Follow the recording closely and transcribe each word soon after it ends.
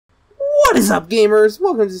What is up, gamers?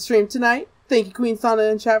 Welcome to the stream tonight. Thank you,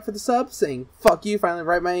 Queensthana in chat for the sub, saying, fuck you, finally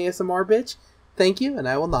write my ASMR, bitch. Thank you, and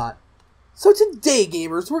I will not. So today,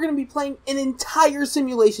 gamers, we're going to be playing an entire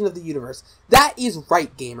simulation of the universe. That is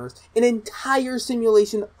right, gamers. An entire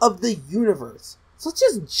simulation of the universe. So let's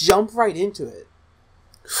just jump right into it.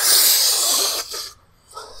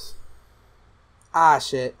 Ah,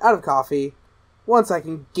 shit. Out of coffee. 1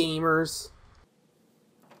 second, gamers.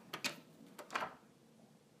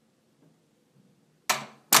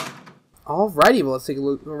 Alrighty, well, let's take a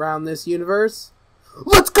look around this universe.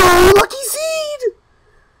 Let's go, Lucky Seed!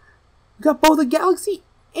 We got both a galaxy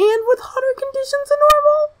and with hotter conditions than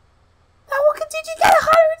normal. That will continue to get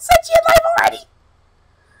hotter in sentient life already.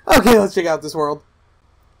 Okay, let's check out this world.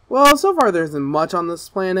 Well, so far there isn't much on this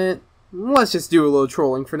planet. Let's just do a little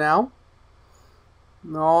trolling for now.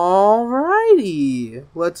 Alrighty,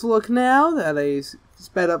 let's look now at a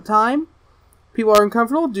sped up time. People are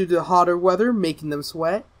uncomfortable due to hotter weather, making them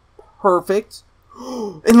sweat. Perfect.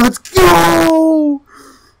 And let's go!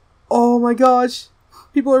 Oh my gosh.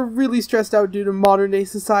 People are really stressed out due to modern day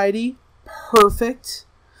society. Perfect.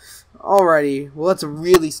 Alrighty, well, let's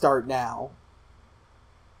really start now.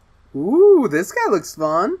 Ooh, this guy looks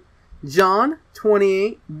fun. John,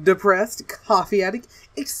 28, depressed, coffee addict,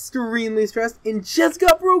 extremely stressed, and just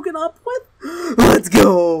got broken up with. Let's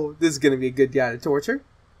go! This is gonna be a good guy to torture.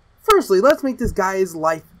 Firstly, let's make this guy's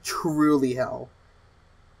life truly hell.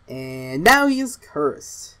 And now he is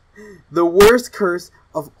cursed. The worst curse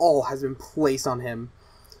of all has been placed on him.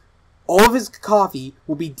 All of his coffee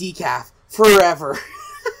will be decaf forever.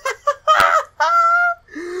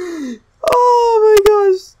 Oh my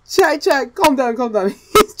gosh. Chat, calm down.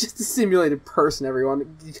 He's just a simulated person,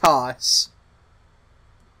 everyone. Gosh.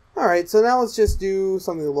 Alright, so now let's just do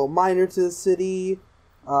something a little minor to the city.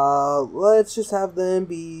 Let's just have them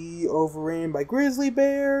be overrun by grizzly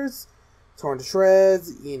bears. Torn to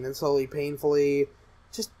shreds, eaten slowly, painfully.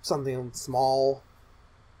 Just something small.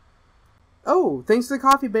 Oh, thanks to the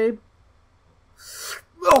coffee, babe.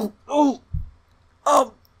 Oh,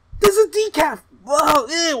 this is decaf. Whoa,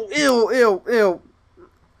 ew.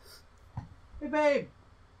 Hey, babe.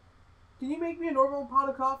 Can you make me a normal pot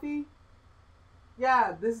of coffee?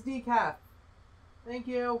 Yeah, this is decaf. Thank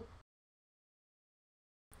you.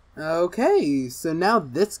 Okay, so now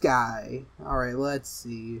this guy. Alright, let's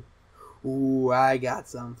see. Ooh, I got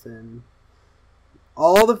something.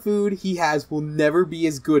 All the food he has will never be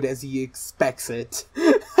as good as he expects it.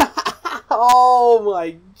 Oh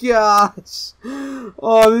my gosh.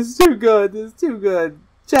 Oh, this is too good.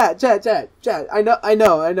 Chat. I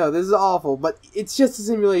know, this is awful, but it's just a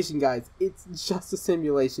simulation, guys. It's just a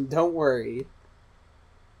simulation, don't worry.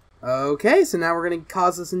 Okay, so now we're gonna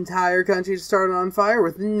cause this entire country to start on fire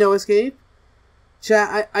with no escape.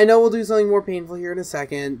 Chat, I know we'll do something more painful here in a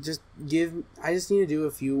second. I just need to do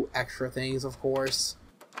a few extra things, of course.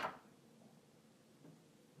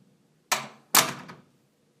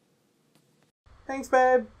 Thanks,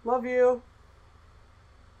 babe. Love you.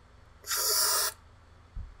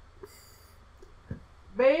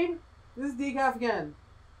 Babe, this is decaf again.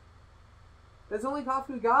 That's the only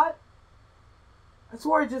coffee we got? I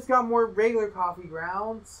swore I just got more regular coffee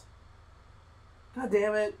grounds. God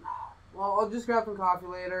damn it. Well, I'll just grab some coffee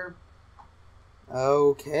later.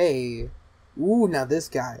 Okay. Ooh, now this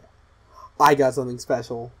guy. I got something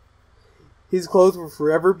special. His clothes will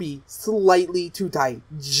forever be slightly too tight.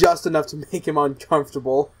 Just enough to make him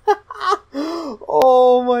uncomfortable.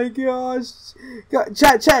 Oh my gosh.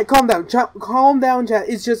 Chat, calm down. Calm down, chat.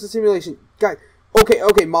 It's just a simulation. Guys,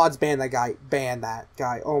 okay, mods ban that guy. Ban that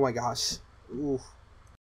guy. Oh my gosh. Oof.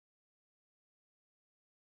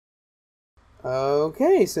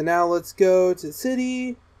 Okay, so now let's go to the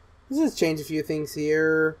city. Let's just change a few things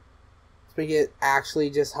here. Let's make it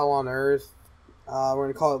actually just hell on earth. We're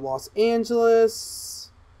going to call it Los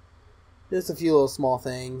Angeles. Just a few little small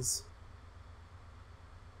things.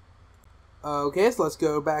 Okay, so let's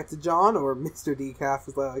go back to John, or Mr. Decaf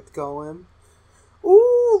as I like to call him.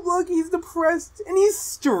 Ooh, look, he's depressed and he's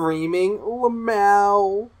streaming.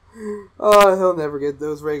 Lamau. Oh, he'll never get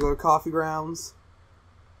those regular coffee grounds.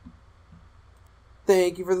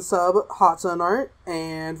 Thank you for the sub, Hot Sun Art,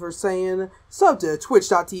 and for saying sub to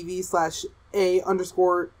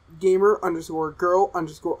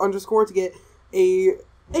twitch.tv/a_gamer_girl__ to get a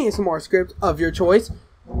ASMR script of your choice.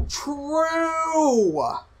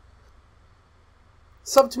 True!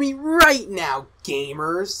 Sub to me right now,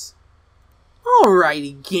 gamers.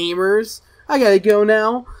 Alrighty, gamers. I gotta go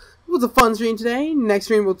now. It was a fun stream today. Next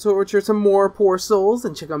stream we'll torture some more poor souls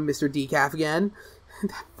and check on Mr. Decaf again.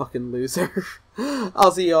 That fucking loser.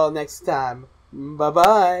 I'll see you all next time.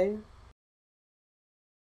 Bye-bye.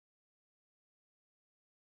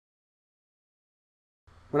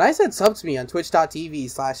 When I said sub to me on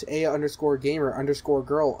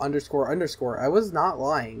twitch.tv/a_gamer_girl___, I was not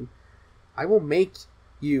lying. I will make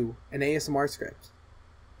you an ASMR script.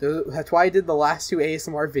 That's why I did the last 2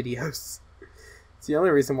 ASMR videos. It's the only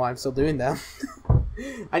reason why I'm still doing them.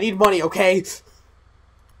 I need money, okay?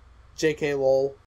 JK lol.